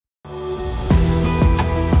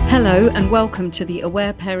Hello and welcome to the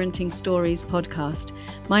Aware Parenting Stories podcast.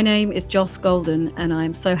 My name is Joss Golden and I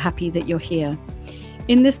am so happy that you're here.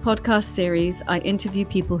 In this podcast series, I interview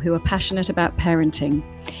people who are passionate about parenting.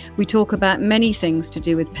 We talk about many things to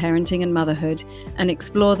do with parenting and motherhood and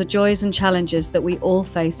explore the joys and challenges that we all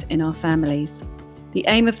face in our families. The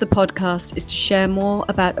aim of the podcast is to share more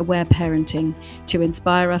about aware parenting, to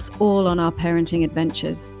inspire us all on our parenting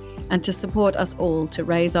adventures, and to support us all to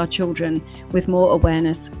raise our children with more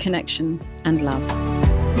awareness, connection, and love.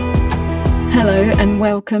 Hello, and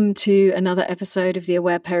welcome to another episode of the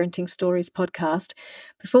Aware Parenting Stories podcast.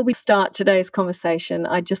 Before we start today's conversation,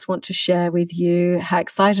 I just want to share with you how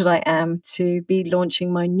excited I am to be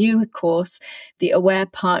launching my new course, the Aware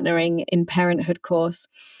Partnering in Parenthood course.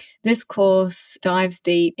 This course dives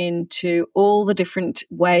deep into all the different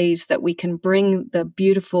ways that we can bring the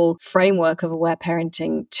beautiful framework of aware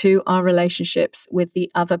parenting to our relationships with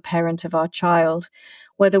the other parent of our child.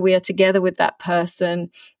 Whether we are together with that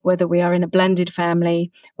person, whether we are in a blended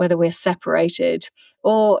family, whether we're separated,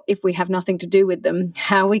 or if we have nothing to do with them,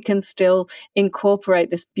 how we can still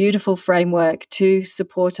incorporate this beautiful framework to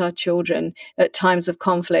support our children at times of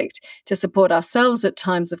conflict, to support ourselves at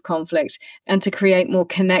times of conflict, and to create more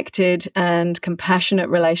connected and compassionate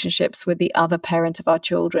relationships with the other parent of our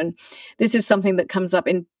children. This is something that comes up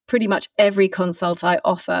in pretty much every consult I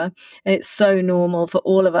offer. And it's so normal for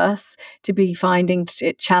all of us to be finding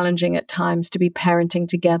it challenging at times to be parenting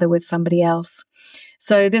together with somebody else.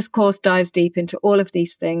 So this course dives deep into all of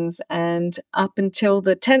these things. And up until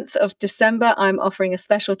the 10th of December, I'm offering a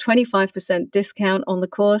special 25% discount on the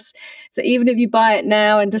course. So even if you buy it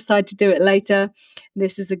now and decide to do it later,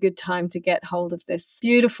 this is a good time to get hold of this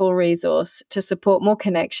beautiful resource to support more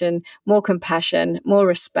connection, more compassion, more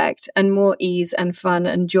respect, and more ease and fun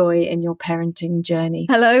and joy in your parenting journey.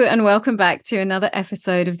 Hello, and welcome back to another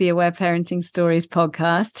episode of the Aware Parenting Stories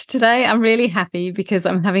podcast. Today, I'm really happy because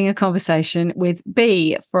I'm having a conversation with B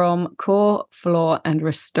from Core, Floor and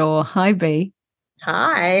Restore. Hi, B.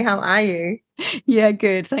 Hi, how are you? Yeah,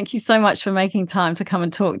 good. Thank you so much for making time to come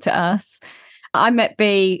and talk to us. I met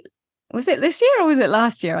B, was it this year or was it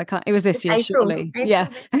last year? It was this year, April, surely. April yeah.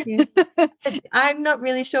 Year. I'm not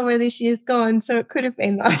really sure where this year's gone, so it could have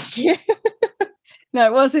been last year. No,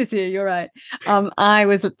 it was this year. You're right. I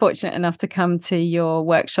was fortunate enough to come to your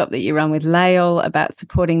workshop that you run with Lael about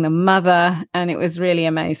supporting the mother, and it was really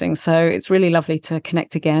amazing. So it's really lovely to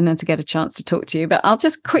connect again and to get a chance to talk to you. But I'll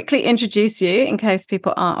just quickly introduce you in case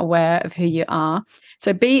people aren't aware of who you are.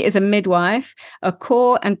 So B is a midwife, a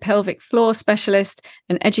core and pelvic floor specialist,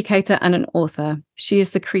 an educator and an author. She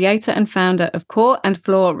is the creator and founder of Core and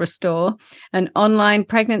Floor Restore, an online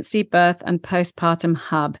pregnancy, birth and postpartum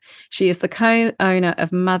hub. She is the co-owner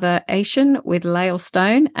of Mother Asian with Lael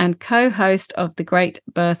Stone and co-host of the Great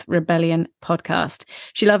Birth Rebellion podcast.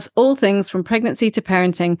 She loves all things from pregnancy to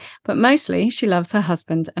parenting, but mostly she loves her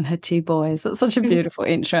husband and her two boys. That's such a beautiful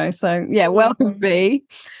intro. So yeah, welcome, B.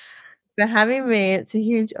 For having me. It's a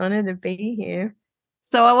huge honor to be here.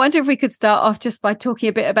 So I wonder if we could start off just by talking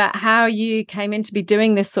a bit about how you came in to be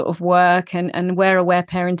doing this sort of work and where aware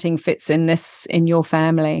parenting fits in this in your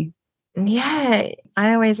family. Yeah,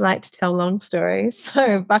 I always like to tell long stories,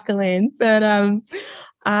 so buckle in. But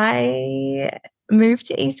I moved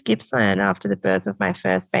to East Gippsland after the birth of my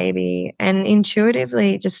first baby and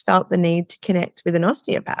intuitively just felt the need to connect with an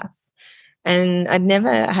osteopath. And I'd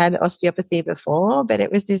never had osteopathy before, but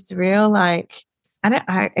it was this real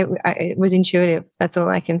it was intuitive. That's all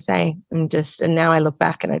I can say. And now I look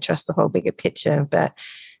back and I trust the whole bigger picture. But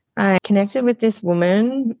I connected with this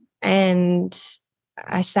woman and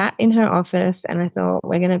I sat in her office and I thought,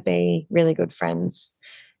 we're going to be really good friends.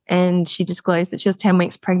 And she disclosed that she was 10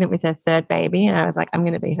 weeks pregnant with her third baby. And I was like, I'm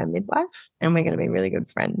going to be her midwife and we're going to be really good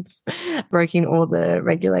friends, breaking all the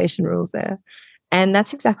regulation rules there. And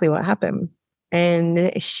that's exactly what happened.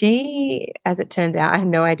 And she, as it turned out, I had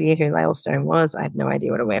no idea who Lael Stone was. I had no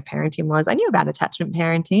idea what aware parenting was. I knew about attachment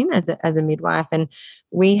parenting as a midwife, and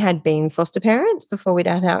we had been foster parents before we'd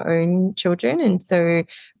had our own children. And so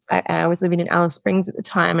I was living in Alice Springs at the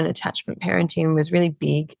time, and attachment parenting was really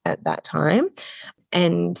big at that time.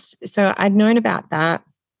 And so I'd known about that,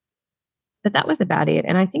 but that was about it.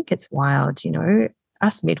 And I think it's wild,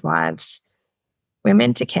 us midwives, we're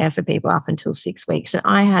meant to care for people up until 6 weeks. And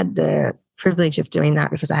I had the privilege of doing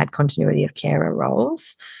that because I had continuity of carer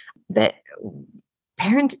roles. But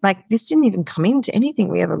this didn't even come into anything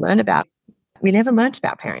we ever learned about. We never learned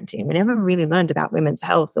about parenting. We never really learned about women's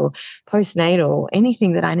health or postnatal or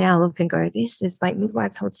anything that I now look and go, this is like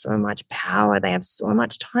midwives hold so much power. They have so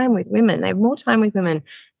much time with women. They have more time with women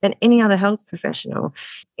than any other health professional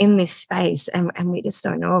in this space. And we just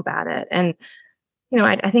don't know about it. And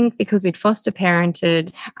I think because we'd foster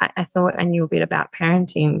parented, I thought I knew a bit about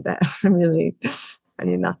parenting, but I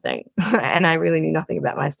knew nothing. And I really knew nothing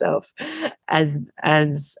about myself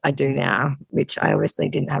as I do now, which I obviously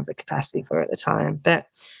didn't have the capacity for at the time. But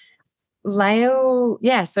Lael,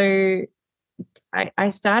 yeah, so I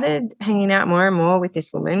started hanging out more and more with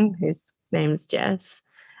this woman whose name's Jess,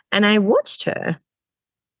 and I watched her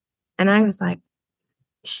and I was like,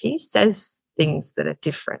 she says things that are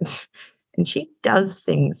different and she does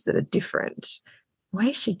things that are different. What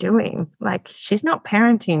is she doing? Like, she's not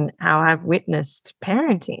parenting how I've witnessed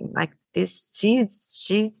parenting. Like this,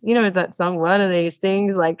 she's, that song, One of These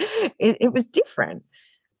Things, like it was different.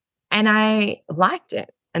 And I liked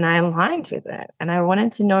it and I aligned with it and I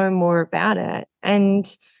wanted to know more about it. And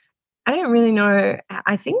I don't really know.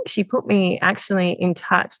 I think she put me actually in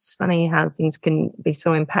touch. It's funny how things can be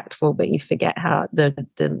so impactful, but you forget how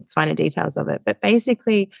the finer details of it. But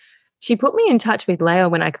basically, she put me in touch with Leo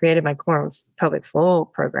when I created my core and pelvic floor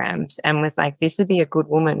programs and was like, this would be a good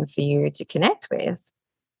woman for you to connect with.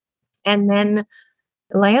 And then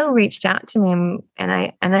Leo reached out to me and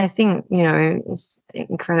I think, as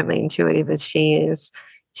incredibly intuitive as she is,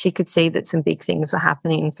 she could see that some big things were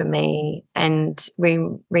happening for me. And we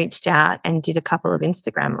reached out and did a couple of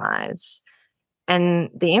Instagram lives. And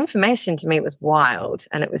the information to me was wild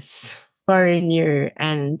and it was so new.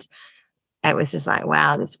 And it was just like,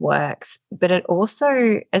 wow, this works. But it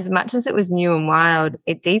also, as much as it was new and wild,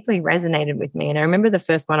 it deeply resonated with me. And I remember the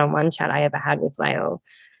first one-on-one chat I ever had with Leo,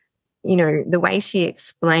 the way she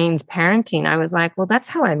explained parenting, I was like, well, that's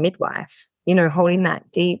how I midwife, holding that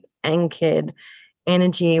deep anchored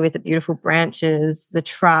energy with the beautiful branches, the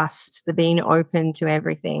trust, the being open to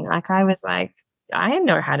everything. Like I was like, I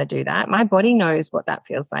know how to do that. My body knows what that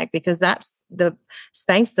feels like because that's the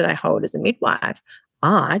space that I hold as a midwife.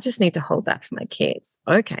 I just need to hold that for my kids.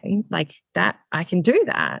 Okay, like that, I can do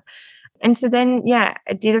that. And so then, yeah,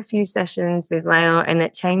 I did a few sessions with Leo and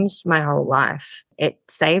it changed my whole life. It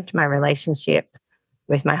saved my relationship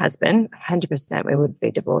with my husband. 100% we would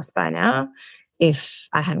be divorced by now if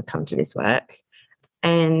I hadn't come to this work.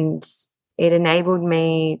 And it enabled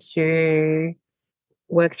me to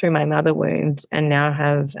work through my mother wound and now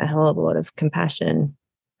have a hell of a lot of compassion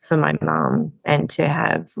for my mom and to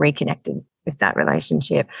have reconnected with that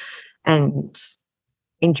relationship and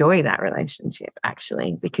enjoy that relationship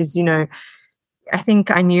actually, because, I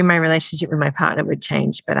think I knew my relationship with my partner would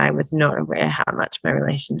change, but I was not aware how much my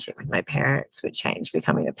relationship with my parents would change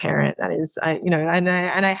becoming a parent. That is, I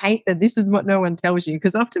hate that this is what no one tells you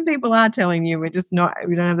because often people are telling you we don't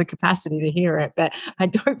have the capacity to hear it, but I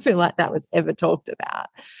don't feel like that was ever talked about.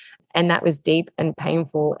 And that was deep and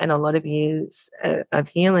painful and a lot of years of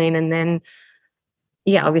healing. And then,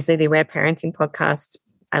 yeah, obviously the Aware Parenting podcast,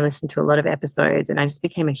 I listened to a lot of episodes and I just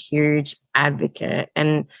became a huge advocate.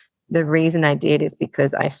 And the reason I did is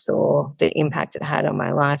because I saw the impact it had on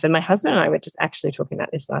my life. And my husband and I were just actually talking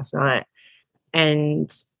about this last night. And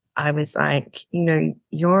I was like,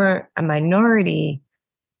 you're a minority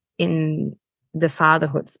in the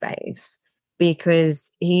fatherhood space because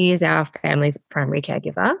he is our family's primary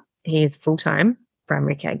caregiver. He is full-time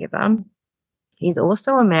primary caregiver. He's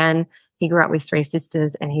also a man. He grew up with 3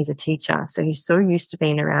 sisters and he's a teacher. So he's so used to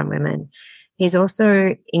being around women. He's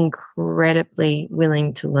also incredibly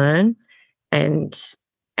willing to learn and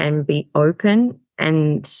be open.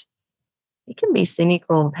 And he can be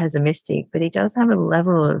cynical and pessimistic, but he does have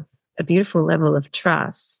a beautiful level of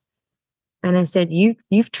trust. And I said,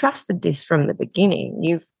 you've trusted this from the beginning.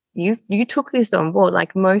 You took this on board,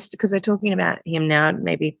 like most, because we're talking about him now,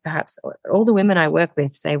 maybe perhaps all the women I work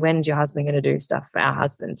with say, when's your husband going to do stuff for our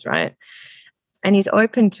husbands, right? And he's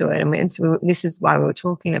open to it. And so this is why we were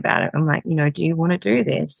talking about it. I'm like, do you want to do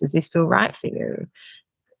this? Does this feel right for you?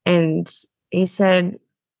 And he said,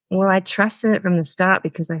 well, I trusted it from the start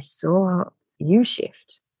because I saw you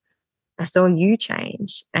shift. I saw you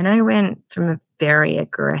change. And I went from a very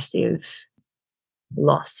aggressive,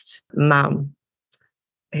 lost mum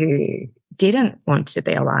who didn't want to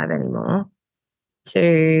be alive anymore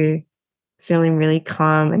to feeling really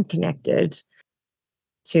calm and connected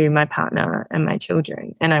to my partner and my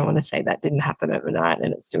children. And I want to say that didn't happen overnight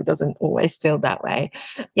and it still doesn't always feel that way.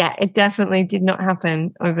 Yeah, it definitely did not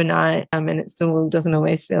happen overnight and it still doesn't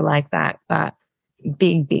always feel like that. But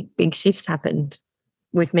big shifts happened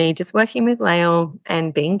with me just working with Leo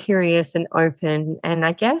and being curious and open and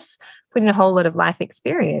I guess putting a whole lot of life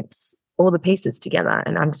experience, all the pieces together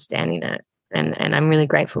and understanding it. And I'm really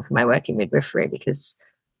grateful for my work in midwifery because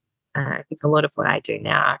I think a lot of what I do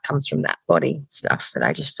now comes from that body stuff that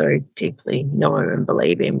I just so deeply know and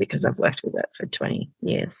believe in because I've worked with it for 20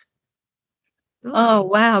 years. Oh,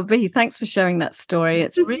 wow, B, thanks for sharing that story.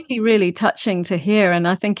 It's really, really touching to hear. And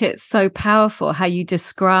I think it's so powerful how you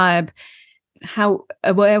describe how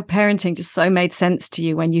aware parenting just so made sense to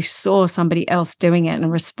you when you saw somebody else doing it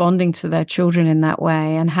and responding to their children in that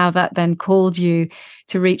way, and how that then called you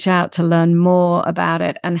to reach out to learn more about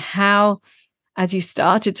it, and how, as you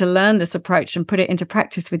started to learn this approach and put it into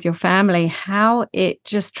practice with your family, how it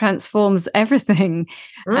just transforms everything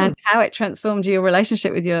and how it transformed your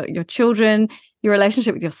relationship with your children, your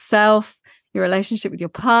relationship with yourself, your relationship with your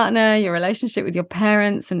partner, your relationship with your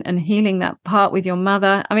parents, and healing that part with your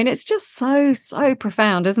mother. I mean, it's just so, so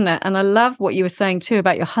profound, isn't it? And I love what you were saying too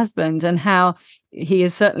about your husband and how he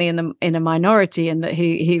is certainly in a minority, and that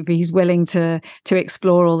he's willing to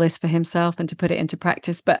explore all this for himself and to put it into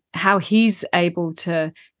practice, but how he's able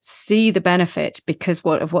to see the benefit because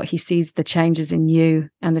of what he sees, the changes in you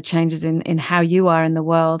and the changes in how you are in the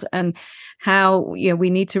world, and how, you know, we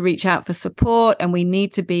need to reach out for support, and we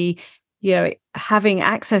need to be, you know, having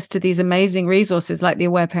access to these amazing resources like the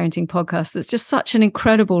Aware Parenting podcast. That's just such an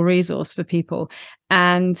incredible resource for people,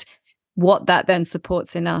 and what that then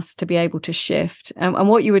supports in us to be able to shift. And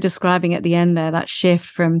what you were describing at the end there, that shift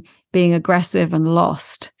from being aggressive and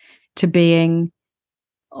lost to being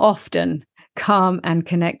often calm and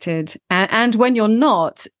connected. And when you're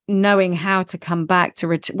not, knowing how to come back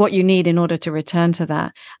to what you need in order to return to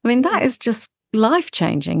that. I mean, that is just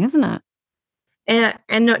life-changing, isn't it?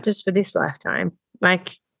 And not just for this lifetime,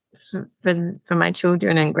 like for my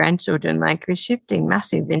children and grandchildren, like we're shifting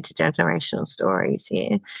massive intergenerational stories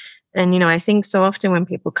here. And, you know, I think so often when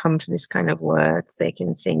people come to this kind of work, they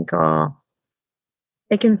can think, oh,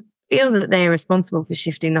 they can feel that they're responsible for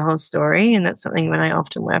shifting the whole story. And that's something when I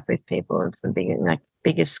often work with people, it's the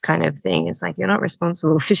biggest kind of thing. It's like, you're not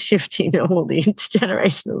responsible for shifting all the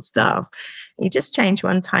intergenerational stuff. You just change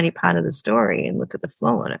one tiny part of the story and look at the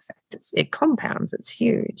flow-on effect. It compounds. It's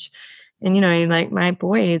huge. And, you know, like my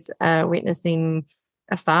boy is witnessing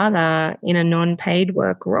a father in a non-paid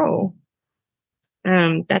work role.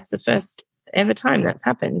 That's the first ever time that's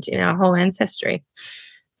happened in our whole ancestry.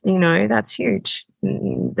 You know, that's huge,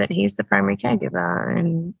 that he's the primary caregiver.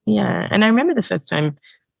 And yeah, and I remember the first time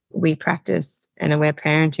we practiced an aware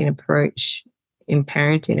parenting approach in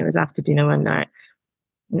parenting. It was after dinner one night.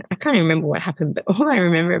 I can't even remember what happened, but all I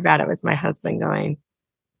remember about it was my husband going,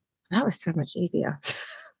 that was so much easier.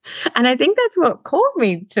 And I think that's what called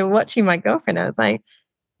me to watching my girlfriend. I was like,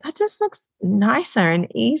 that just looks nicer and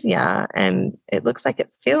easier, and it looks like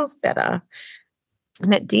it feels better.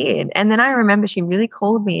 And it did. And then I remember she really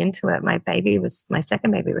called me into it. My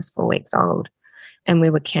second baby was 4 weeks old, and we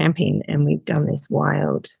were camping, and we'd done this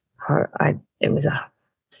wild, it was a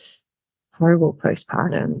horrible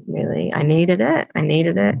postpartum, really. I needed it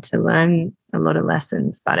to learn a lot of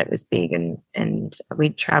lessons, but it was big. And we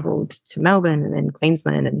traveled to Melbourne and then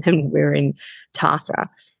Queensland, and then we were in Tathra.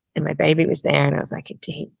 And my baby was there, and I was like,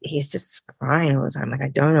 he's just crying all the time. Like, I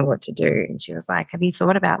don't know what to do. And she was like, have you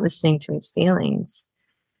thought about listening to his feelings?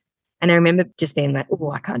 And I remember just being like,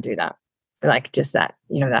 oh, I can't do that. Like, just that,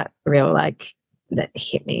 you know, that real, like, that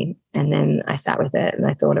hit me. And then I sat with it and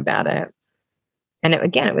I thought about it. And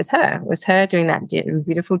it was her. It was her doing that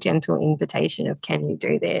beautiful, gentle invitation of, can you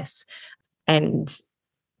do this? And,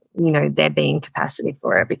 you know, there being capacity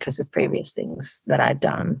for it because of previous things that I'd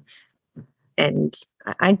done. And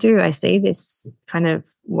I see this kind of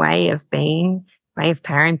way of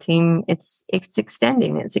parenting. It's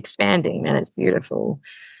extending, it's expanding, and it's beautiful.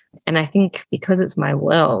 And I think because it's my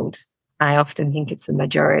world, I often think it's the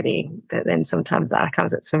majority. But then sometimes I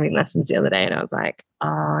was at swimming lessons the other day, and I was like,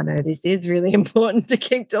 oh no, this is really important to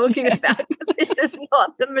keep talking about, because this is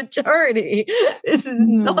not the majority. This is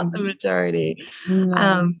not the majority.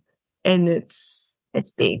 And it's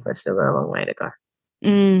big. We've still got a long way to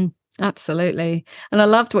go. Absolutely. And I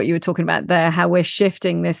loved what you were talking about there, how we're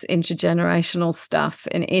shifting this intergenerational stuff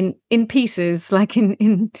in pieces, like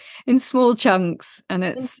in small chunks. And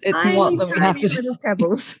it's tiny, what that we have to little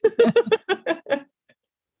pebbles.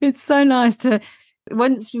 It's so nice to,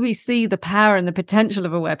 once we see the power and the potential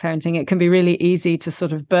of aware parenting, it can be really easy to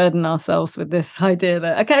sort of burden ourselves with this idea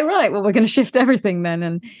that, okay, right, well, we're going to shift everything then.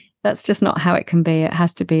 And that's just not how it can be. It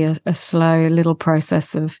has to be a slow little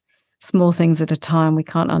process of small things at a time. We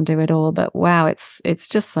can't undo it all, but wow, it's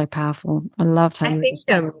just so powerful. I loved how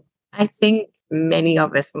I think many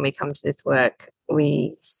of us, when we come to this work,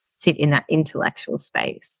 we sit in that intellectual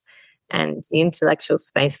space, and the intellectual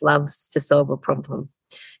space loves to solve a problem,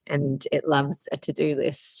 and it loves a to-do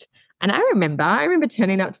list. And I remember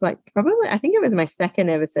turning up to, like, probably, I think it was my second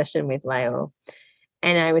ever session with Lael,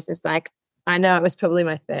 and I was just like, I know it was probably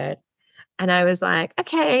my third. And I was like,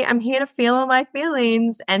 okay, I'm here to feel all my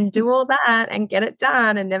feelings and do all that and get it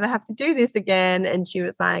done and never have to do this again. And she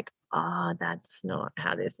was like, oh, that's not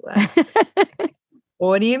how this works.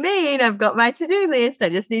 What do you mean? I've got my to-do list. I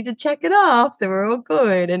just need to check it off. So we're all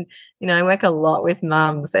good. And, I work a lot with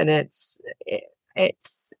mums, and it's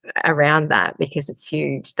around that because it's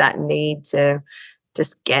huge, that need to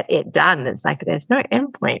just get it done. It's like, there's no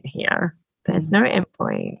endpoint here. There's no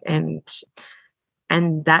endpoint.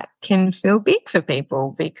 And that can feel big for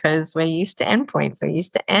people because we're used to endpoints, we're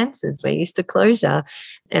used to answers, we're used to closure.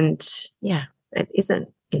 And yeah, it isn't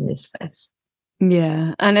in this space.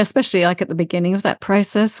 Yeah. And especially like at the beginning of that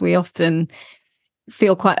process, we often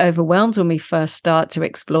feel quite overwhelmed when we first start to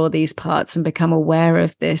explore these parts and become aware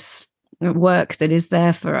of this work that is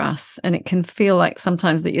there for us. And it can feel like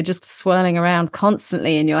sometimes that you're just swirling around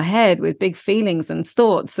constantly in your head with big feelings and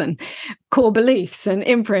thoughts and core beliefs and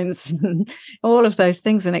imprints and all of those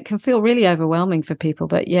things. And it can feel really overwhelming for people.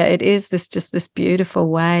 But yeah, it is this beautiful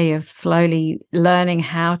way of slowly learning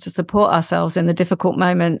how to support ourselves in the difficult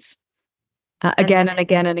moments again and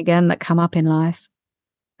again and again that come up in life.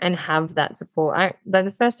 And have that support.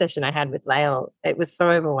 The first session I had with Lael, it was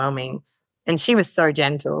so overwhelming. And she was so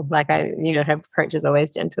gentle. Like her approach is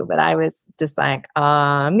always gentle, but I was just like,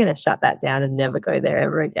 I'm going to shut that down and never go there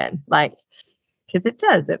ever again. Like, because it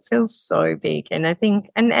feels so big. And I think,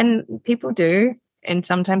 and people do, and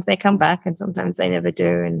sometimes they come back and sometimes they never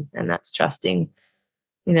do. And that's trusting,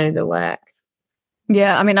 the work.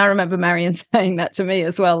 Yeah, I mean, I remember Marion saying that to me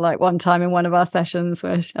as well, like one time in one of our sessions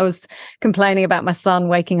where I was complaining about my son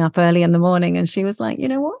waking up early in the morning, and she was like, you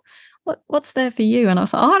know what's there for you? And I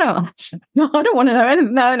was like, I don't want to know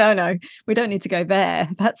anything. No, we don't need to go there.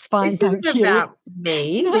 That's fine. This isn't about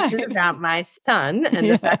me. No. This is about my son, and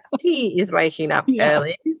the fact that he is waking up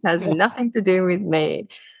early. It has nothing to do with me.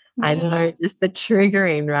 I know, just the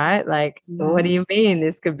triggering, right? Like, what do you mean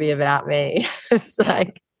this could be about me? It's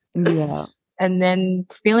like, and then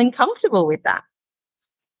feeling comfortable with that.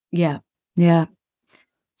 Yeah.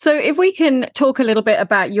 So if we can talk a little bit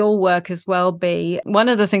about your work as well, Bea, one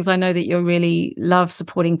of the things I know that you really love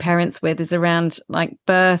supporting parents with is around like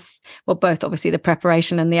birth, well, both obviously the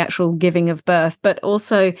preparation and the actual giving of birth, but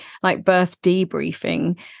also like birth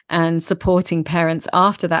debriefing and supporting parents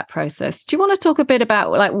after that process. Do you want to talk a bit about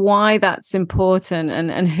like why that's important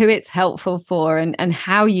and who it's helpful for and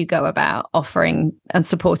how you go about offering and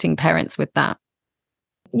supporting parents with that?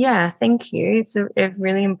 Yeah, thank you. It's a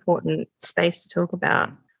really important space to talk about.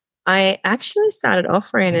 I actually started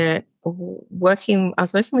offering it I was working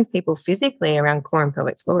with people physically around core and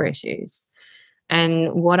pelvic floor issues.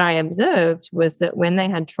 And what I observed was that when they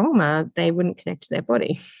had trauma, they wouldn't connect to their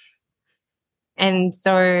body. And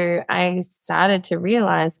so I started to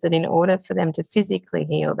realize that in order for them to physically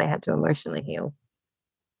heal, they had to emotionally heal.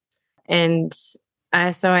 And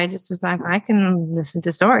so I just was like, I can listen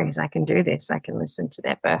to stories. I can do this. I can listen to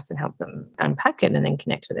their births and help them unpack it and then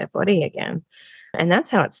connect with their body again. And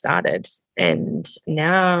that's how it started. And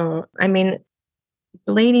now, I mean,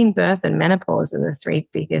 bleeding, birth, and menopause are the three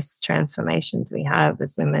biggest transformations we have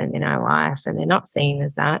as women in our life. And they're not seen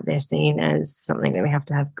as that. They're seen as something that we have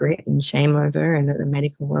to have grit and shame over, and that the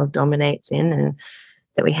medical world dominates in, and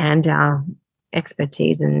that we hand our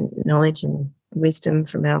expertise and knowledge and wisdom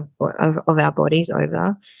from of our bodies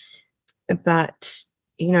over. But,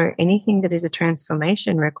 anything that is a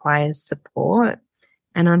transformation requires support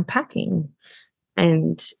and unpacking.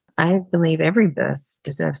 And I believe every birth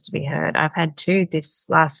deserves to be heard. I've had 2 this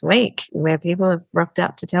last week where people have rocked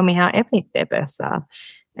up to tell me how epic their births are.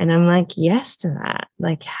 And I'm like, yes to that.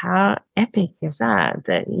 Like, how epic is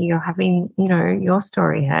that you're having, your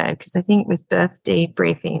story heard? Because I think with birth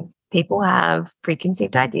debriefing, people have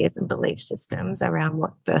preconceived ideas and belief systems around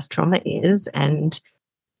what birth trauma is. And,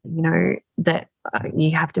 that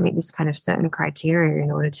you have to meet this kind of certain criteria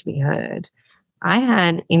in order to be heard. I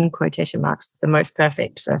had, in quotation marks, the most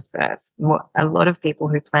perfect first birth. What a lot of people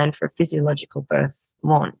who plan for a physiological birth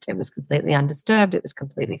want. It was completely undisturbed. It was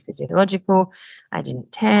completely physiological. I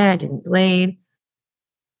didn't tear. I didn't bleed.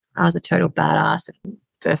 I was a total badass. I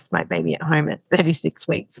birthed my baby at home at 36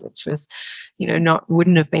 weeks, which was,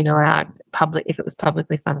 wouldn't have been allowed public if it was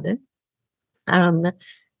publicly funded. And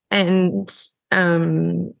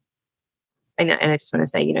I just want to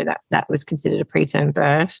say, that was considered a preterm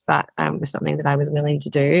birth, but was something that I was willing to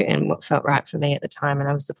do and what felt right for me at the time. And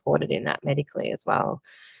I was supported in that medically as well.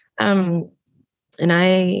 And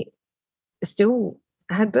I still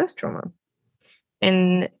had birth trauma.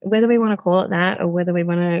 And whether we want to call it that or whether we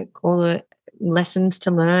want to call it lessons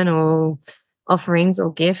to learn or offerings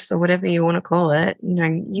or gifts or whatever you want to call it, you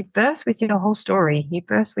know, you birth with your whole story. You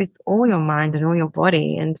birth with all your mind and all your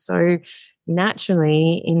body. And so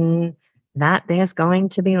naturally in that there's going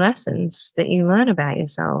to be lessons that you learn about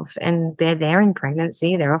yourself. And they're there in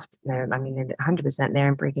pregnancy. They're 100% there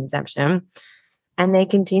in preconception. And they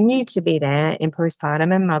continue to be there in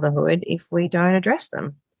postpartum and motherhood if we don't address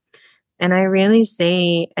them. And I really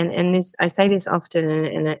see, and this, I say this often,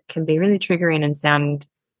 and it can be really triggering and sound,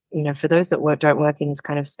 you know, for those that don't work in this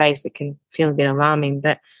kind of space, it can feel a bit alarming.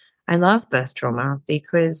 But I love birth trauma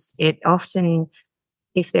because it often,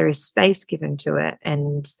 if there is space given to it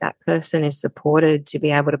and that person is supported to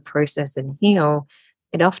be able to process and heal,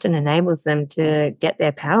 it often enables them to get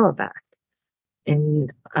their power back.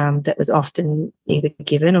 And that was often either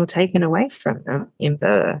given or taken away from them in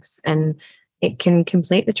birth. And it can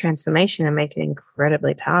complete the transformation and make it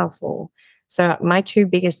incredibly powerful. So my two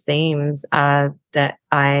biggest themes are that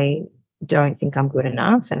I don't think I'm good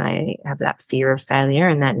enough and I have that fear of failure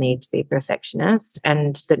and that need to be perfectionist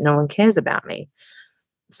and that no one cares about me.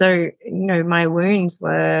 So, you know, my wounds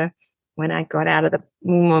were when I got out of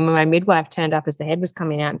when my midwife turned up as the head was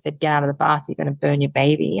coming out and said, get out of the bath, you're going to burn your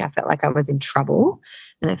baby. I felt like I was in trouble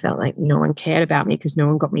and I felt like no one cared about me because no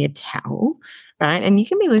one got me a towel, right? And you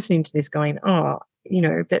can be listening to this going, oh, you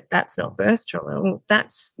know, that's not birth trauma. Well,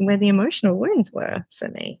 that's where the emotional wounds were for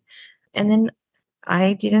me. And then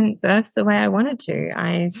I didn't birth the way I wanted to.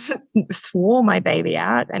 I swore my baby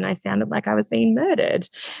out and I sounded like I was being murdered.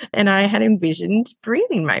 And I had envisioned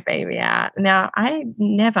breathing my baby out. Now, I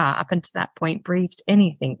never up until that point breathed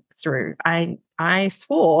anything through. I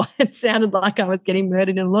swore. It sounded like I was getting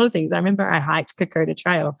murdered in a lot of things. I remember I hiked Kokoda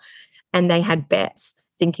Trail and they had bets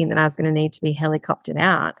thinking that I was going to need to be helicoptered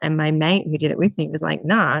out. And my mate who did it with me was like,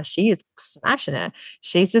 nah, she is smashing it.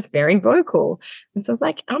 She's just very vocal. And so I was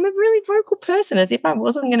like, I'm a really vocal person, as if I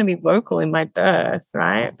wasn't going to be vocal in my birth,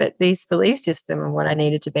 right? But this belief system and what I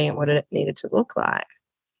needed to be and what it needed to look like.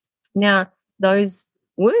 Now, those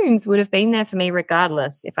wounds would have been there for me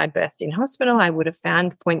regardless. If I'd birthed in hospital, I would have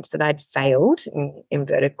found points that I'd failed, in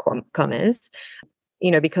inverted commas, you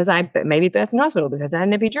know, because I maybe birthed in hospital, because I had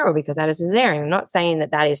an epidural, because I had a cesarean. I'm not saying that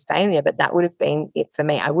that is failure, but that would have been it for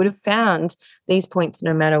me. I would have found these points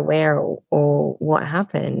no matter where or what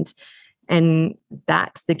happened. And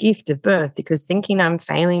that's the gift of birth, because thinking I'm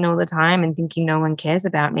failing all the time and thinking no one cares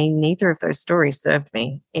about me, neither of those stories served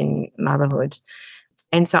me in motherhood.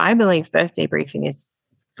 And so I believe birth debriefing is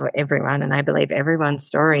for everyone. And I believe everyone's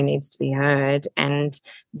story needs to be heard and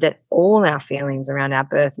that all our feelings around our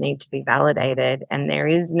birth need to be validated. And there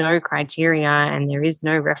is no criteria and there is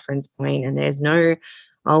no reference point and there's no,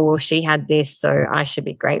 oh, well, she had this, so I should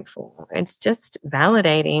be grateful. It's just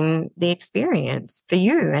validating the experience for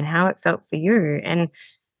you and how it felt for you. And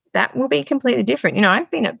that will be completely different. You know,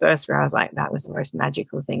 I've been at births where I was like, that was the most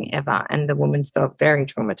magical thing ever. And the woman's felt very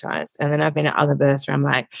traumatized. And then I've been at other births where I'm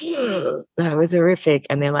like, that was horrific.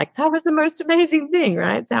 And they're like, that was the most amazing thing,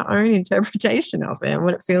 right? It's our own interpretation of it and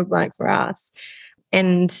what it feels like for us.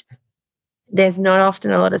 And there's not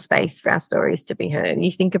often a lot of space for our stories to be heard.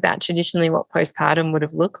 You think about traditionally what postpartum would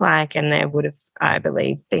have looked like, and there would have, I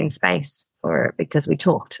believe, been space for it because we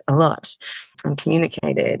talked a lot and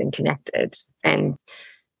communicated and connected. And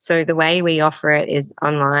so the way we offer it is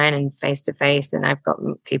online and face-to-face, and I've got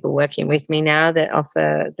people working with me now that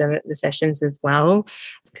offer the sessions as well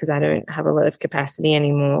because I don't have a lot of capacity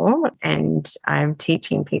anymore, and I'm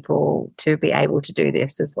teaching people to be able to do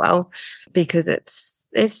this as well because it's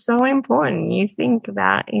so important. You think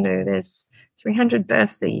about, you know, there's 300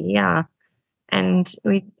 births a year. And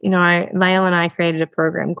we, you know, Lael and I created a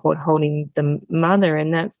program called Holding the Mother,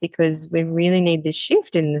 and that's because we really need this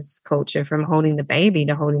shift in this culture from holding the baby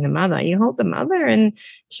to holding the mother. You hold the mother, and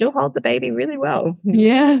she'll hold the baby really well.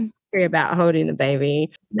 Yeah, about holding the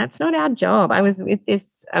baby. That's not our job. I was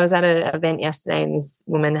at an event yesterday, and this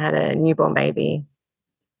woman had a newborn baby.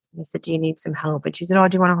 I said, do you need some help? And she said, oh,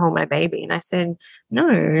 do you want to hold my baby? And I said, no,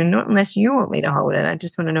 not unless you want me to hold it. I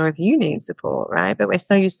just want to know if you need support, right? But we're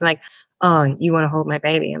so used to like, oh, you want to hold my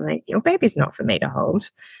baby? I'm like, your baby's not for me to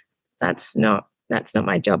hold. That's not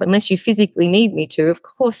my job. Unless you physically need me to, of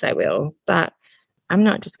course I will. But I'm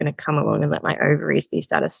not just going to come along and let my ovaries be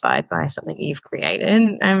satisfied by something you've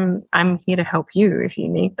created. I'm here to help you if you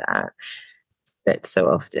need that. But so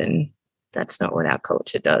often that's not what our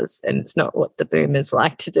culture does, and it's not what the boomers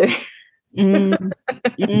like to do.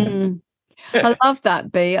 I love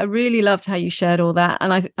that, B. I really loved how you shared all that.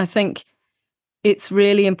 And I think it's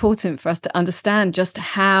really important for us to understand just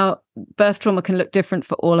how birth trauma can look different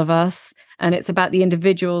for all of us. And it's about the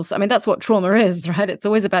individuals. I mean, that's what trauma is, right? It's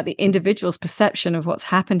always about the individual's perception of what's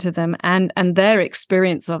happened to them and their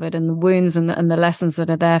experience of it and the wounds and the lessons that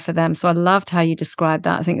are there for them. So I loved how you described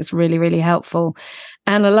that. I think it's really, really helpful.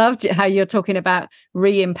 And I loved how you're talking about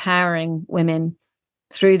re-empowering women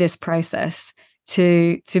through this process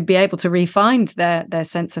to be able to refine their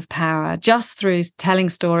sense of power just through telling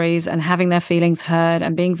stories and having their feelings heard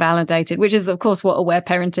and being validated, which is, of course, what aware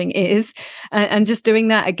parenting is, and just doing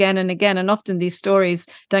that again and again. And often these stories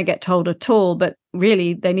don't get told at all, but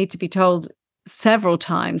really they need to be told several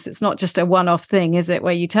times. It's not just a one-off thing, is it,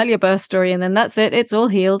 where you tell your birth story and then that's it, it's all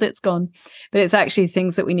healed, it's gone. But it's actually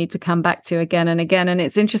things that we need to come back to again and again. And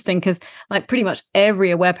it's interesting because like pretty much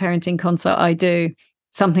every aware parenting consult I do,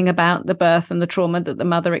 something about the birth and the trauma that the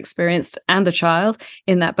mother experienced and the child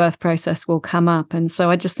in that birth process will come up. And so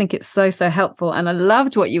I just think it's so, so helpful. And I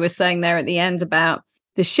loved what you were saying there at the end about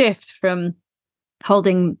the shift from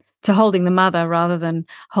holding the mother rather than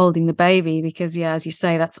holding the baby, because as you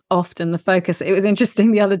say, that's often the focus. It was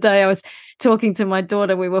interesting the other day, I was talking to my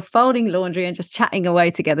daughter, we were folding laundry and just chatting away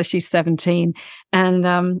together. She's 17.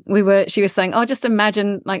 And she was saying, oh, just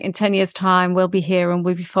imagine like in 10 years time, we'll be here and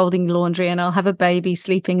we'll be folding laundry and I'll have a baby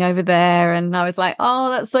sleeping over there. And I was like, oh,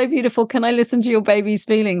 that's so beautiful. Can I listen to your baby's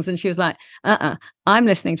feelings? And she was like, I'm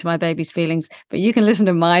listening to my baby's feelings, but you can listen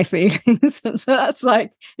to my feelings. And so that's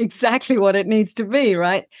like exactly what it needs to be,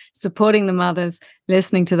 right? Supporting the mothers,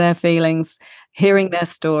 listening to their feelings, hearing their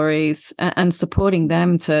stories, and supporting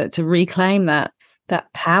them to reclaim that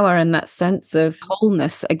power and that sense of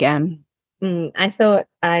wholeness again. I thought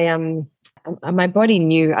my body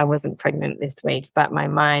knew I wasn't pregnant this week, but my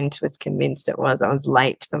mind was convinced it was. I was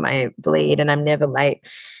late for my bleed, and I'm never late.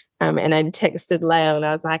 And I texted Lael and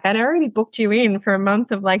I was like, I'd already booked you in for a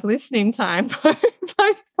month of like listening time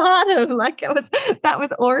postpartum. Like that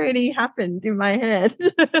was already happened in my head.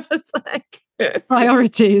 It's like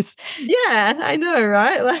priorities. Yeah, I know,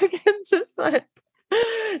 right? Like it's just like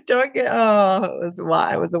it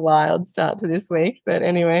was a wild start to this week. But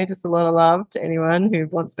anyway, just a lot of love to anyone who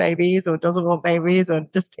wants babies or doesn't want babies or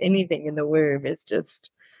just anything in the womb is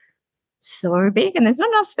just so big, and there's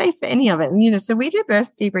not enough space for any of it. And, so we do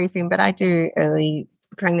birth debriefing, but I do early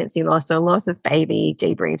pregnancy loss or loss of baby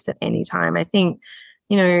debriefs at any time. I think,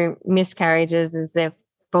 miscarriages, as they're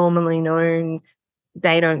formally known,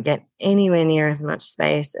 they don't get anywhere near as much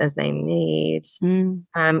space as they need.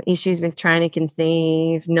 Issues with trying to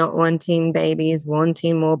conceive, not wanting babies,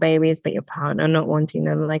 wanting more babies, but your partner not wanting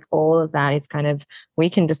them, like all of that, it's kind of,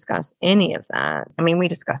 we can discuss any of that. I mean, we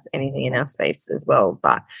discuss anything in our space as well,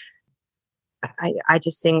 but I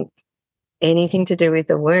just think anything to do with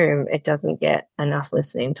the womb, it doesn't get enough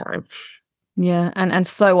listening time. Yeah. And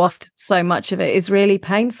so often, so much of it is really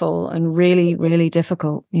painful and really, really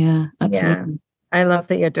difficult. Yeah, absolutely. Yeah. I love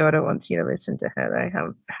that your daughter wants you to listen to her,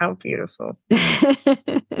 though. How beautiful.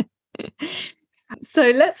 So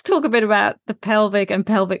let's talk a bit about the pelvic and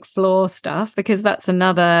pelvic floor stuff, because that's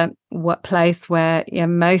another place where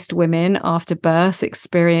most women after birth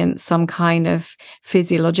experience some kind of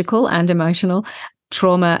physiological and emotional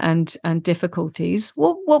trauma and difficulties.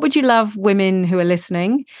 What would you love women who are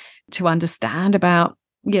listening to understand about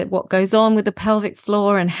what goes on with the pelvic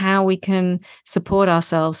floor and how we can support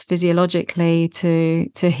ourselves physiologically to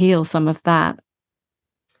heal some of that?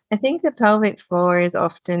 I think the pelvic floor is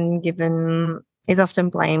often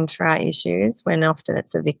blamed for our issues, when often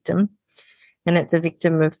it's a victim. And it's a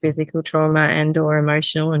victim of physical trauma and or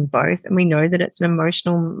emotional, and both. And we know that it's an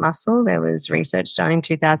emotional muscle. There was research done in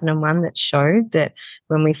 2001 that showed that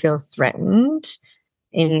when we feel threatened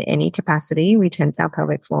in any capacity, we tense our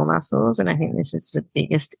pelvic floor muscles. And I think this is the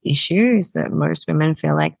biggest issue, is that most women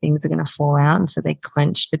feel like things are going to fall out, and so they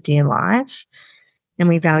clench for dear life. And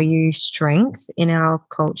we value strength in our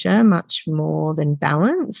culture much more than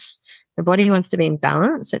balance. The body wants to be in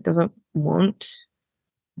balance. It doesn't want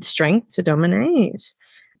strength to dominate.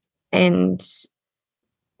 And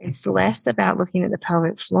it's less about looking at the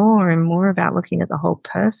pelvic floor and more about looking at the whole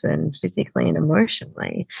person physically and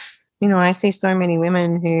emotionally. I see so many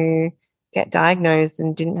women who get diagnosed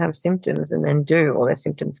and didn't have symptoms and then do, or their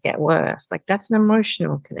symptoms get worse. Like, that's an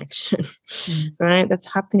emotional connection, right?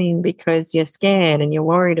 That's happening because you're scared and you're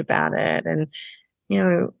worried about it. And,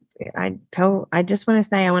 I just want to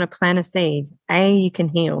say, I want to plant a seed. A, you can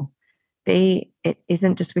heal. B, it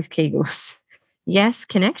isn't just with Kegels. yes,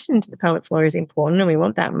 connection to the pelvic floor is important and we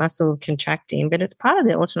want that muscle contracting, but it's part of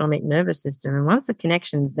the autonomic nervous system. And once the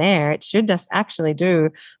connection's there, it should just actually do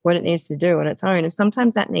what it needs to do on its own. And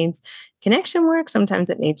sometimes that needs connection work. Sometimes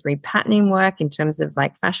it needs repatterning work in terms of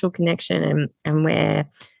like fascial connection and where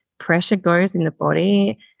pressure goes in the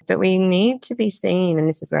body. But we need to be seen, and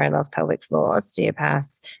this is where I love pelvic floor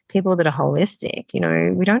osteopaths, people that are holistic. You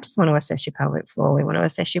know, we don't just want to assess your pelvic floor. We want to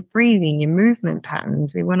assess your breathing, your movement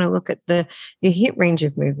patterns. We want to look at your hip range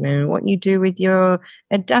of movement, what you do with your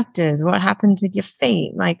adductors, what happens with your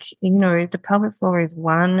feet. Like, you know, the pelvic floor is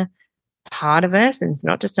one part of us, and it's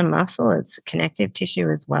not just a muscle, it's connective tissue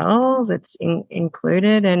as well that's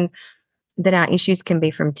included. And that our issues can be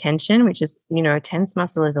from tension, which is, you know, a tense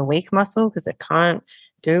muscle is a weak muscle because it can't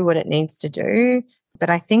do what it needs to do. But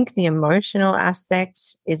I think the emotional aspect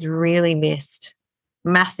is really missed,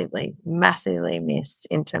 massively, massively missed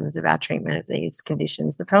in terms of our treatment of these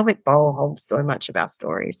conditions. The pelvic bowl holds so much of our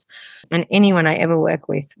stories. And anyone I ever work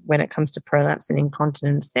with when it comes to prolapse and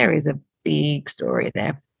incontinence, there is a big story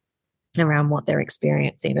there around what they're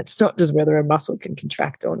experiencing. It's not just whether a muscle can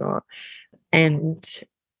contract or not. And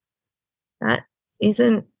that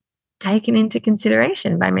isn't taken into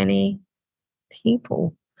consideration by many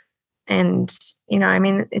people. And, you know, I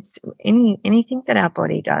mean, it's anything that our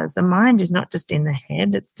body does. The mind is not just in the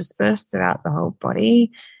head, it's dispersed throughout the whole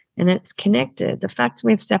body and it's connected. The fact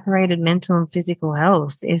we've separated mental and physical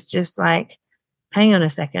health is just like, hang on a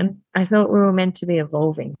second. I thought we were meant to be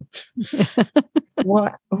evolving.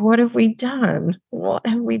 What have we done? What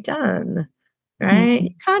have we done? Right? Mm-hmm.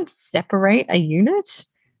 You can't separate a unit.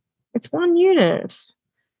 It's one unit.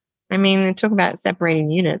 I mean, talk about separating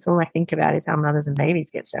units. All I think about is how mothers and babies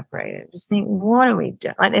get separated. Just think, what are we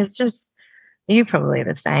doing? Like, it's just, you probably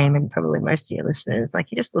the same, and probably most of your listeners. Like,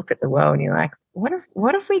 you just look at the world and you're like, what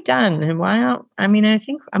have we done? And why aren't? I mean, I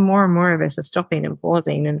think more and more of us are stopping and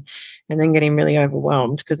pausing and then getting really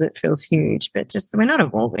overwhelmed because it feels huge. But just we're not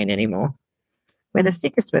evolving anymore. We're the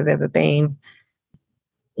sickest we've ever been.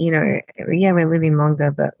 You know, yeah, we're living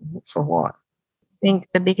longer, but for what? Think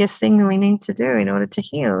the biggest thing we need to do in order to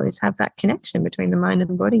heal is have that connection between the mind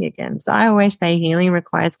and the body again. So I always say healing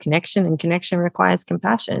requires connection and connection requires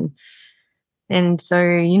compassion. And so,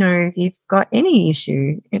 you know, if you've got any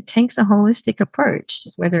issue, it takes a holistic approach,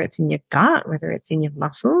 whether it's in your gut, whether it's in your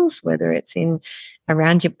muscles, whether it's in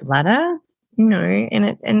around your bladder, you know,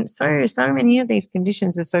 and so many of these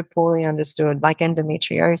conditions are so poorly understood, like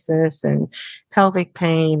endometriosis and pelvic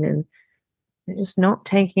pain, and they're just not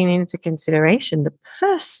taking into consideration the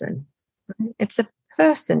person. Right? It's a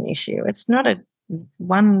person issue. It's not a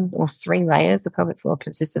 1 or 3 layers. The pelvic floor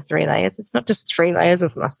consists of 3 layers. It's not just 3 layers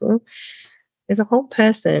of muscle. There's a whole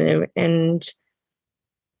person, and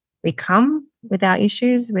we come with our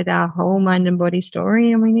issues, with our whole mind and body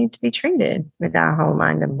story, and we need to be treated with our whole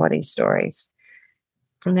mind and body stories.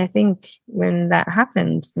 And I think when that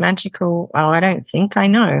happens, magical, well, I don't think I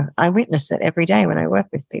know. I witness it every day when I work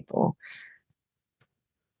with people.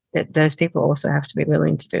 That those people also have to be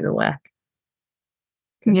willing to do the work.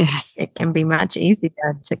 Yes. It can be much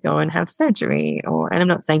easier to go and have surgery, and I'm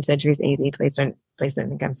not saying surgery is easy. Please don't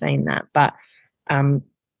think I'm saying that. But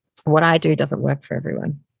what I do doesn't work for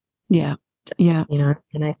everyone. Yeah. Yeah. You know,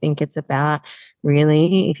 and I think it's about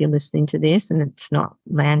really, if you're listening to this and it's not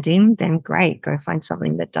landing, then great, go find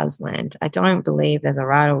something that does land. I don't believe there's a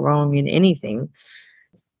right or wrong in anything.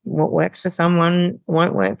 What works for someone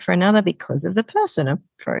won't work for another because of the person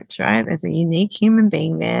approach, right? There's a unique human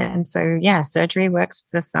being there. And so, yeah, surgery works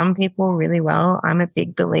for some people really well. I'm a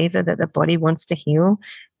big believer that the body wants to heal.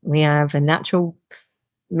 We have a natural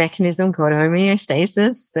mechanism called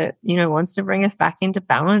homeostasis that, you know, wants to bring us back into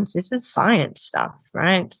balance. This is science stuff,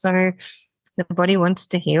 right? So the body wants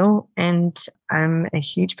to heal. And I'm a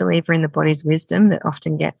huge believer in the body's wisdom that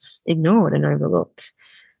often gets ignored and overlooked.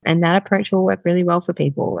 And that approach will work really well for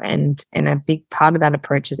people. And a big part of that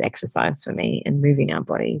approach is exercise for me and moving our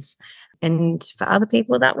bodies. And for other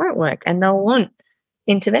people, that won't work. And they'll want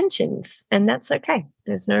interventions. And that's okay.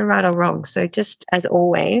 There's no right or wrong. So just as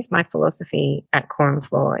always, my philosophy at Core and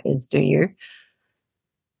Floor is do you.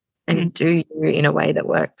 And do you in a way that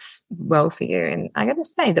works well for you. And I got to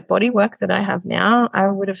say, the body work that I have now, I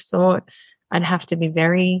would have thought I'd have to be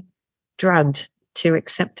very drugged to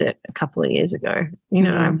accept it a couple of years ago. You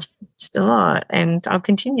know, I've changed a lot and I'll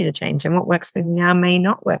continue to change. And what works for me now may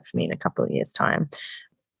not work for me in a couple of years' time.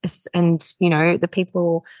 And, you know, the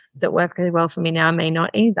people that work really well for me now may not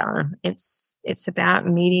either. It's about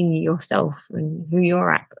meeting yourself and who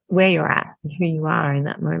you're at, where you're at, and who you are in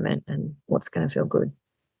that moment and what's going to feel good.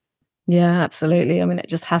 Yeah, absolutely. I mean, it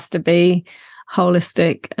just has to be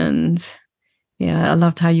holistic and Yeah, I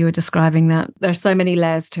loved how you were describing that. There's so many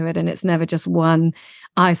layers to it, and it's never just one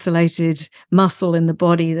isolated muscle in the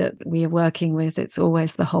body that we are working with. It's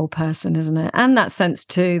always the whole person, isn't it? And that sense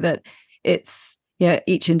too that it's, yeah,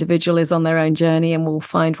 each individual is on their own journey and will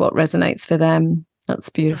find what resonates for them. That's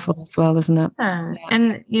beautiful as well, isn't it? Yeah.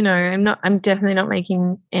 And I'm definitely not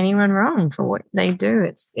making anyone wrong for what they do.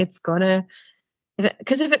 It's gotta,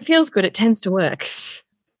 because if it feels good, it tends to work.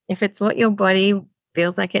 If it's what your body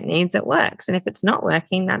feels like it needs, it works. And if it's not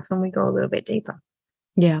working, that's when we go a little bit deeper.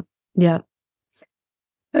 Yeah. Yeah.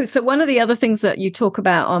 So one of the other things that you talk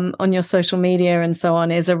about on your social media and so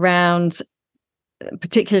on is around,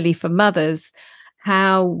 particularly for mothers,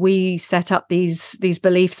 how we set up these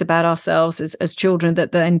beliefs about ourselves as children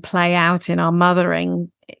that then play out in our mothering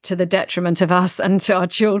to the detriment of us and to our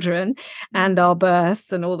children and our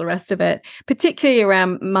births and all the rest of it, particularly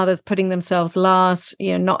around mothers putting themselves last,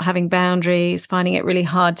 not having boundaries, finding it really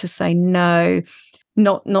hard to say no,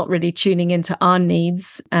 not really tuning into our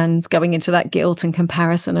needs and going into that guilt and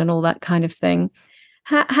comparison and all that kind of thing.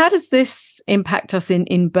 How does this impact us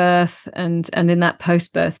in birth and in that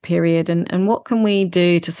post-birth period? And what can we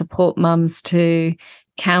do to support mums to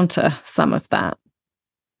counter some of that?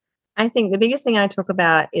 I think the biggest thing I talk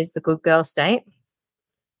about is the good girl state.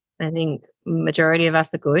 I think majority of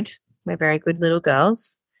us are good. We're very good little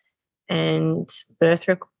girls. And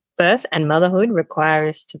birth and motherhood require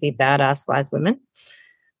us to be badass wise women.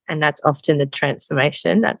 And that's often the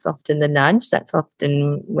transformation. That's often the nudge. That's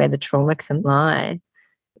often where the trauma can lie.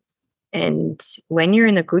 And when you're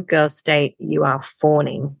in a good girl state, you are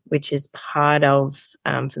fawning, which is part of,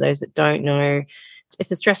 for those that don't know,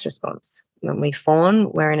 it's a stress response. When we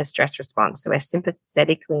fawn, we're in a stress response. So we're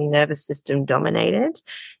sympathetically nervous system dominated.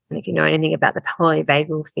 And if you know anything about the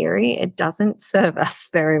polyvagal theory, it doesn't serve us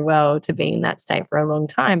very well to be in that state for a long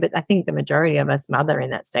time. But I think the majority of us mother in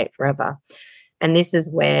that state forever. And this is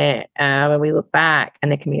where, when we look back,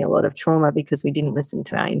 and there can be a lot of trauma because we didn't listen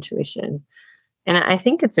to our intuition. And I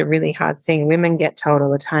think it's a really hard thing. Women get told all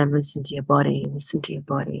the time, listen to your body, listen to your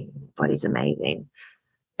body. Your body's amazing.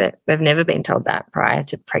 But we've never been told that prior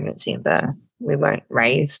to pregnancy and birth. We weren't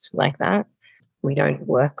raised like that. We don't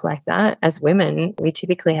work like that. As women, we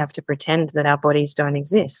typically have to pretend that our bodies don't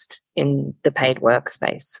exist in the paid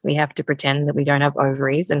workspace. We have to pretend that we don't have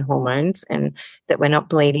ovaries and hormones and that we're not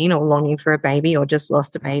bleeding or longing for a baby or just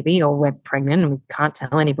lost a baby or we're pregnant and we can't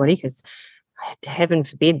tell anybody because heaven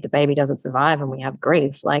forbid the baby doesn't survive and we have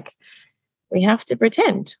grief. Like, we have to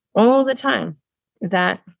pretend all the time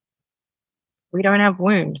that we don't have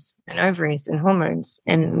wombs and ovaries and hormones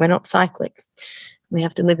and we're not cyclic. We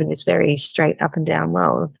have to live in this very straight up and down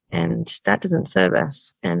world, and that doesn't serve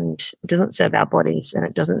us, and it doesn't serve our bodies, and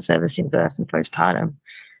it doesn't serve us in birth and postpartum.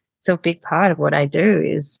 So a big part of what I do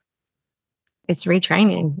is it's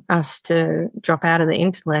retraining us to drop out of the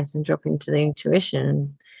intellect and drop into the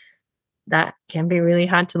intuition. That can be really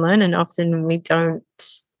hard to learn, and often we don't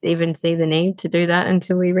even see the need to do that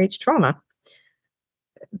until we reach trauma.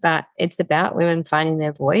 But it's about women finding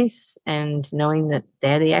their voice and knowing that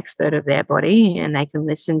they're the expert of their body and they can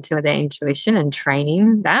listen to their intuition and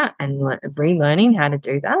training that and relearning how to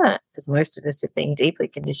do that, because most of us are being deeply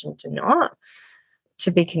conditioned to not,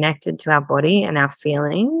 to be connected to our body and our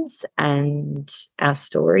feelings and our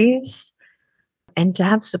stories, and to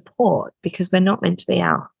have support, because we're not meant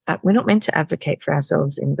to advocate for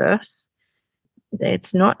ourselves in birth.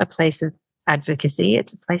 It's not a place of advocacy,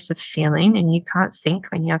 it's a place of feeling, and you can't think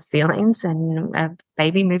when you have feelings, and a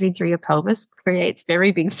baby moving through your pelvis creates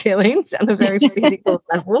very big feelings on a very physical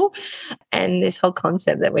level. And this whole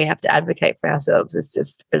concept that we have to advocate for ourselves is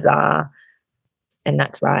just bizarre. And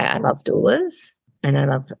that's why I love doulas, and I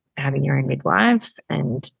love having your own midwife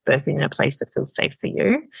and birthing in a place that feels safe for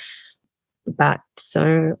you. But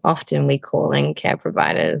so often we call in care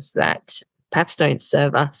providers that perhaps don't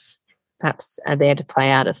serve us, perhaps are there to play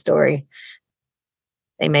out a story.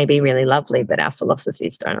 They may be really lovely, but our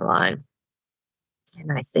philosophies don't align.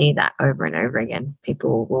 And I see that over and over again.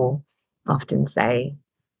 People will often say,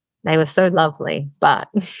 they were so lovely, but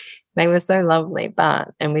they were so lovely,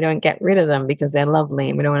 but, and we don't get rid of them because they're lovely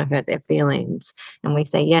and we don't want to hurt their feelings. And we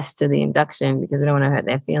say yes to the induction because we don't want to hurt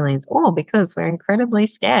their feelings, or because we're incredibly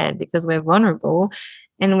scared because we're vulnerable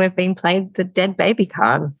and we've been played the dead baby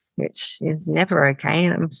card, which is never okay.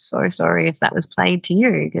 And I'm so sorry if that was played to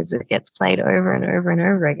you, because it gets played over and over and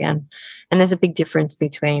over again. And there's a big difference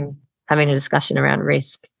between having a discussion around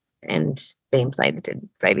risk and being played the dead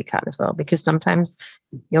baby card as well, because sometimes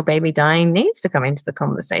your baby dying needs to come into the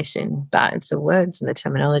conversation, but it's the words and the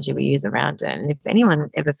terminology we use around it. And if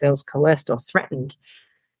anyone ever feels coerced or threatened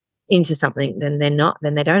into something, then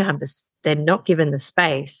they don't have this they're not given the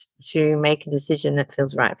space to make a decision that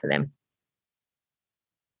feels right for them.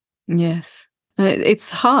 Yes. It's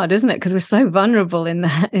hard, isn't it? Because we're so vulnerable in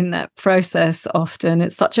that process often.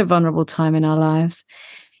 It's such a vulnerable time in our lives.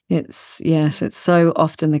 It's so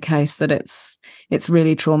often the case that it's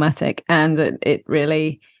really traumatic, and it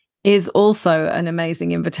really is also an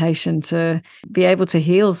amazing invitation to be able to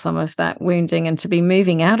heal some of that wounding and to be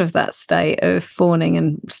moving out of that state of fawning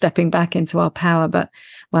and stepping back into our power. But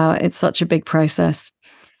wow, it's such a big process.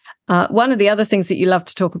 One of the other things that you love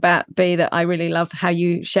to talk about, Bea, that I really love how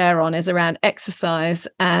you share on, is around exercise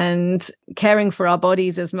and caring for our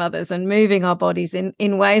bodies as mothers and moving our bodies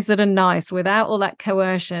in ways that are nice without all that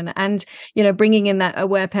coercion, and, you know, bringing in that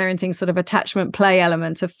aware parenting sort of attachment play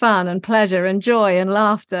element of fun and pleasure and joy and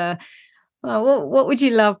laughter. What would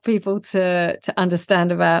you love people to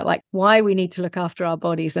understand about, like, why we need to look after our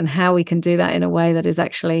bodies and how we can do that in a way that is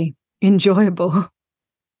actually enjoyable?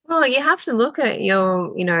 Well, you have to look at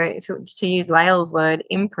your, to use Lael's word,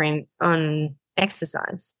 imprint on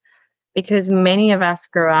exercise, because many of us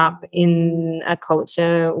grew up in a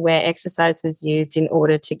culture where exercise was used in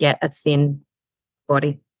order to get a thin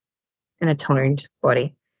body and a toned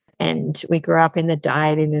body. And we grew up in the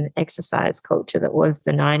diet and an exercise culture that was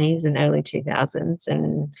the 90s and early 2000s,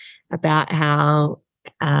 and about how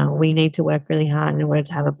we need to work really hard in order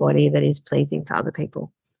to have a body that is pleasing for other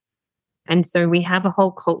people. And so we have a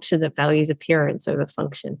whole culture that values appearance over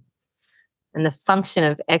function. And the function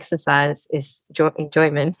of exercise is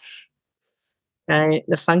enjoyment.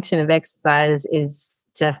 The function of exercise is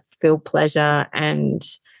to feel pleasure and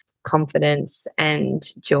confidence and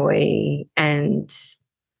joy and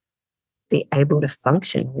be able to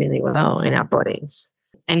function really well in our bodies.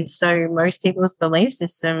 And so most people's belief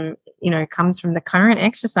system, comes from the current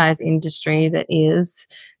exercise industry that is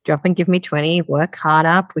drop and give me 20, work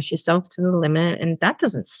harder, push yourself to the limit. And that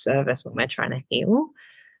doesn't serve us when we're trying to heal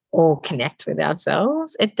or connect with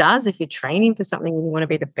ourselves. It does if you're training for something and you want to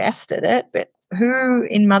be the best at it. But who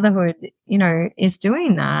in motherhood, is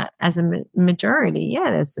doing that as a majority? Yeah,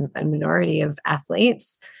 there's a minority of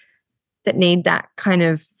athletes that need that kind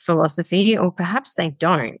of philosophy, or perhaps they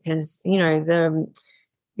don't, because,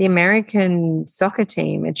 the American soccer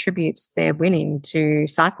team attributes their winning to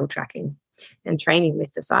cycle tracking and training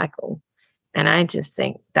with the cycle. And I just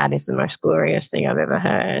think that is the most glorious thing I've ever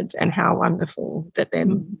heard, and how wonderful that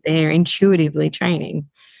they're intuitively training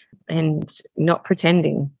and not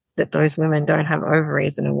pretending that those women don't have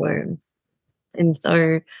ovaries and a womb. And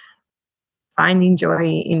so finding joy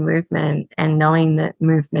in movement and knowing that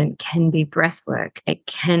movement can be breath work. It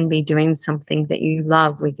can be doing something that you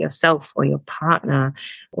love with yourself or your partner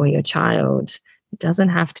or your child. It doesn't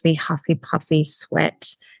have to be huffy puffy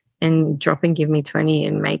sweat and drop and give me 20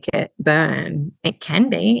 and make it burn. It can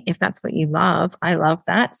be, if that's what you love. I love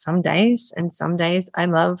that some days, and some days I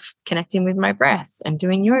love connecting with my breath and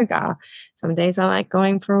doing yoga. Some days I like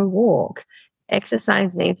going for a walk.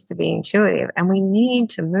 Exercise needs to be intuitive, and we need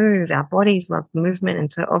to move. Our bodies love movement.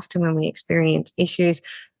 And so often when we experience issues,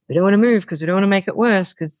 we don't want to move because we don't want to make it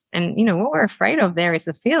worse. And what we're afraid of there is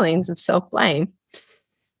the feelings of self-blame,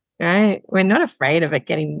 right? We're not afraid of it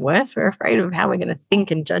getting worse. We're afraid of how we're going to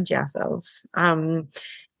think and judge ourselves. And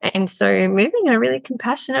so moving in a really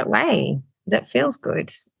compassionate way that feels good.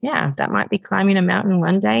 Yeah, that might be climbing a mountain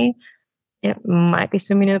one day. It might be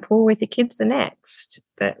swimming in the pool with your kids the next,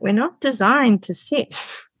 but we're not designed to sit.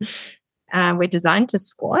 We're designed to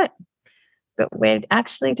squat, but we're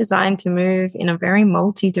actually designed to move in a very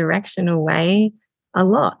multi-directional way a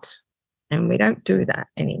lot. And we don't do that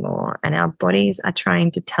anymore. And our bodies are trying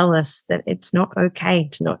to tell us that it's not okay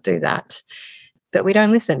to not do that. But we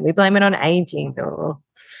don't listen. We blame it on aging or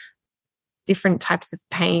different types of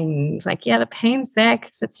pain. It's like, yeah, the pain's there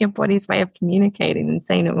because it's your body's way of communicating and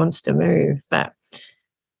saying it wants to move, but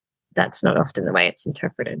that's not often the way it's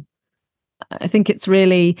interpreted. I think it's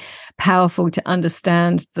really powerful to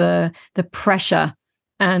understand the pressure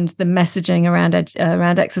and the messaging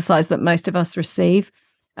around exercise that most of us receive,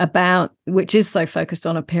 about which is so focused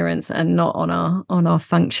on appearance and not on our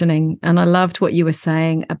functioning. And I loved what you were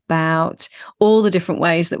saying about all the different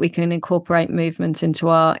ways that we can incorporate movement into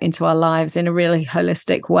our lives in a really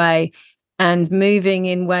holistic way, and moving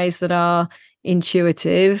in ways that are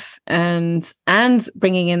intuitive and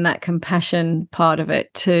bringing in that compassion part of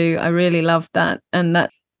it too. I really love that. And that,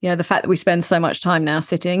 the fact that we spend so much time now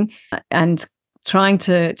sitting and trying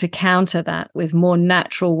to counter that with more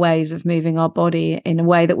natural ways of moving our body in a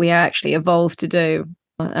way that we are actually evolved to do,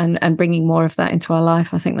 and bringing more of that into our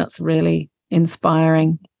life. I think that's really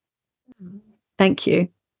inspiring. Thank you.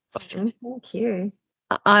 Thank you.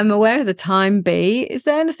 I'm aware of the time, B. Is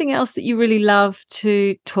there anything else that you really love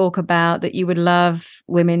to talk about that you would love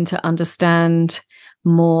women to understand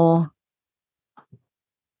more?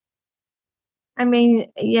 I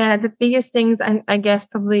mean, yeah, the biggest things, I guess,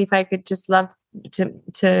 probably if I could just love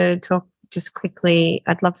to talk just quickly,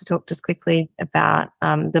 I'd love to talk just quickly about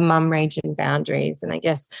the mum rage and boundaries. And I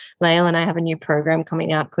guess Lael and I have a new program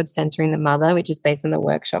coming out called Centering the Mother, which is based on the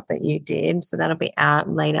workshop that you did. So that'll be out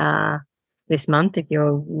later this month if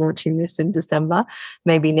you're launching this in December,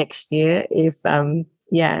 maybe next year. If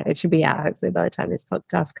it should be out hopefully by the time this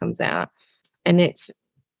podcast comes out. And it's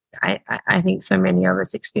I think so many of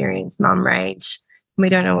us experience mum rage. We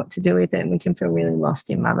don't know what to do with it, and we can feel really lost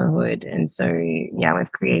in motherhood. And so, yeah,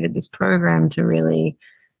 we've created this program to really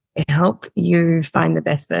help you find the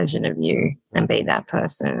best version of you and be that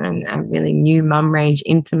person. And I really knew mum rage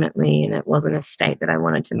intimately, and it wasn't a state that I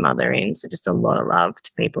wanted to mother in. So just a lot of love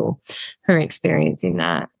to people who are experiencing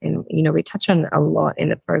that. And, we touch on a lot in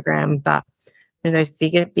the program, but those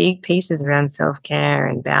big pieces around self-care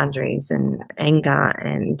and boundaries and anger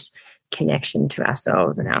and connection to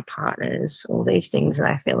ourselves and our partners, all these things that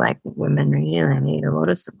I feel like women really need a lot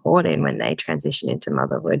of support in when they transition into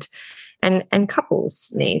motherhood, and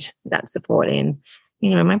couples need that support in.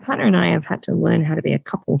 My partner and I have had to learn how to be a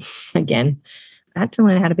couple again. I had to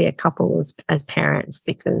learn how to be a couple as parents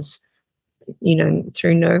because,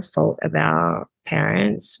 through no fault of our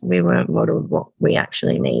parents, we weren't modeled what we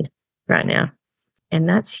actually need right now. And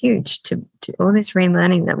that's huge. To all this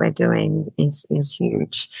relearning that we're doing is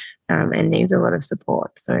huge, and needs a lot of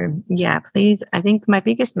support. So yeah, please. I think my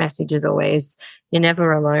biggest message is always you're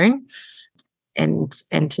never alone, and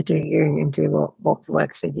to do you and do what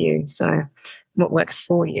works with you. So what works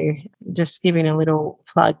for you. Just giving a little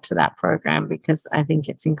plug to that program because I think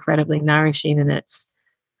it's incredibly nourishing, and it's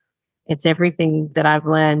everything that I've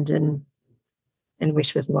learned and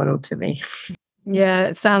wish was modeled to me. Yeah,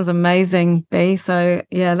 it sounds amazing, B. So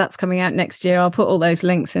yeah, that's coming out next year. I'll put all those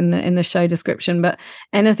links in the show description. But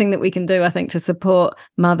anything that we can do, I think, to support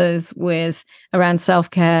mothers with around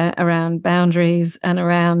self-care, around boundaries, and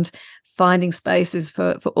around finding spaces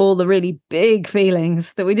for all the really big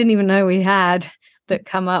feelings that we didn't even know we had that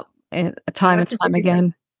come up time and time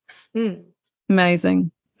again.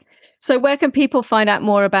 Amazing. So where can people find out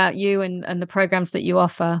more about you and the programs that you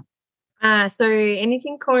offer? So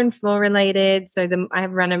anything core and floor related. So I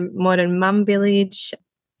have run a modern mum village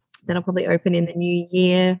that'll probably open in the new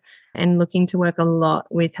year, and looking to work a lot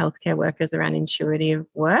with healthcare workers around intuitive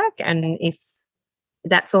work. And if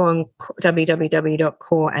that's all on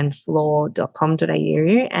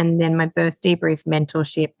www.coreandfloor.com.au. And then my birth debrief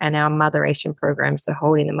mentorship and our motheration program, so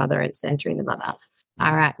holding the mother and centering the mother,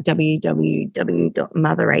 are at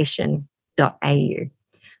www.motheration.au.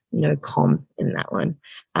 No com in that one.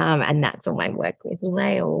 And that's all my work with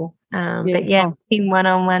Lael. But yeah, in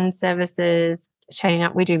one-on-one services, showing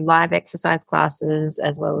up. We do live exercise classes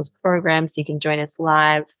as well as programs. So you can join us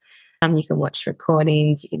live. You can watch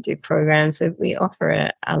recordings. You can do programs. We offer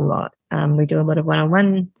it a lot. We do a lot of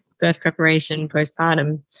one-on-one birth preparation,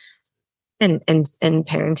 postpartum, and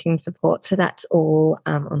parenting support. So that's all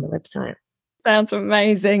on the website. Sounds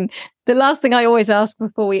amazing. The last thing I always ask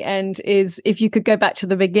before we end is if you could go back to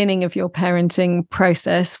the beginning of your parenting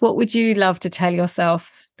process, what would you love to tell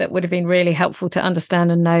yourself that would have been really helpful to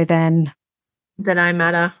understand and know then? That I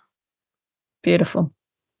matter. Beautiful.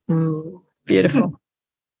 Beautiful.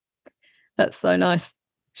 That's so nice.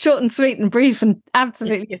 Short and sweet and brief and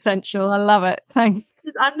absolutely essential. I love it. Thanks.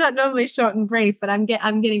 I'm not normally short and brief, but I'm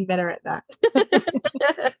getting better at that.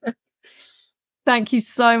 Thank you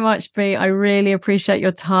so much, Bea. I really appreciate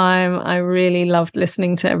your time. I really loved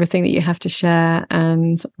listening to everything that you have to share,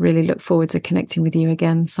 and really look forward to connecting with you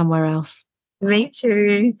again somewhere else. Me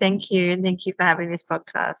too. Thank you. And thank you for having this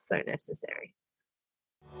podcast. So necessary.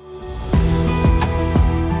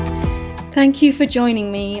 Thank you for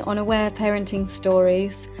joining me on Aware Parenting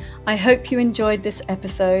Stories. I hope you enjoyed this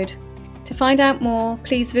episode. To find out more,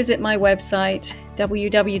 please visit my website,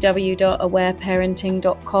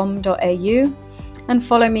 www.awareparenting.com.au, and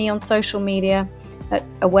follow me on social media at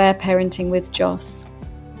Aware Parenting with Joss.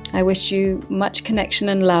 I wish you much connection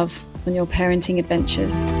and love on your parenting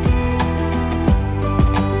adventures.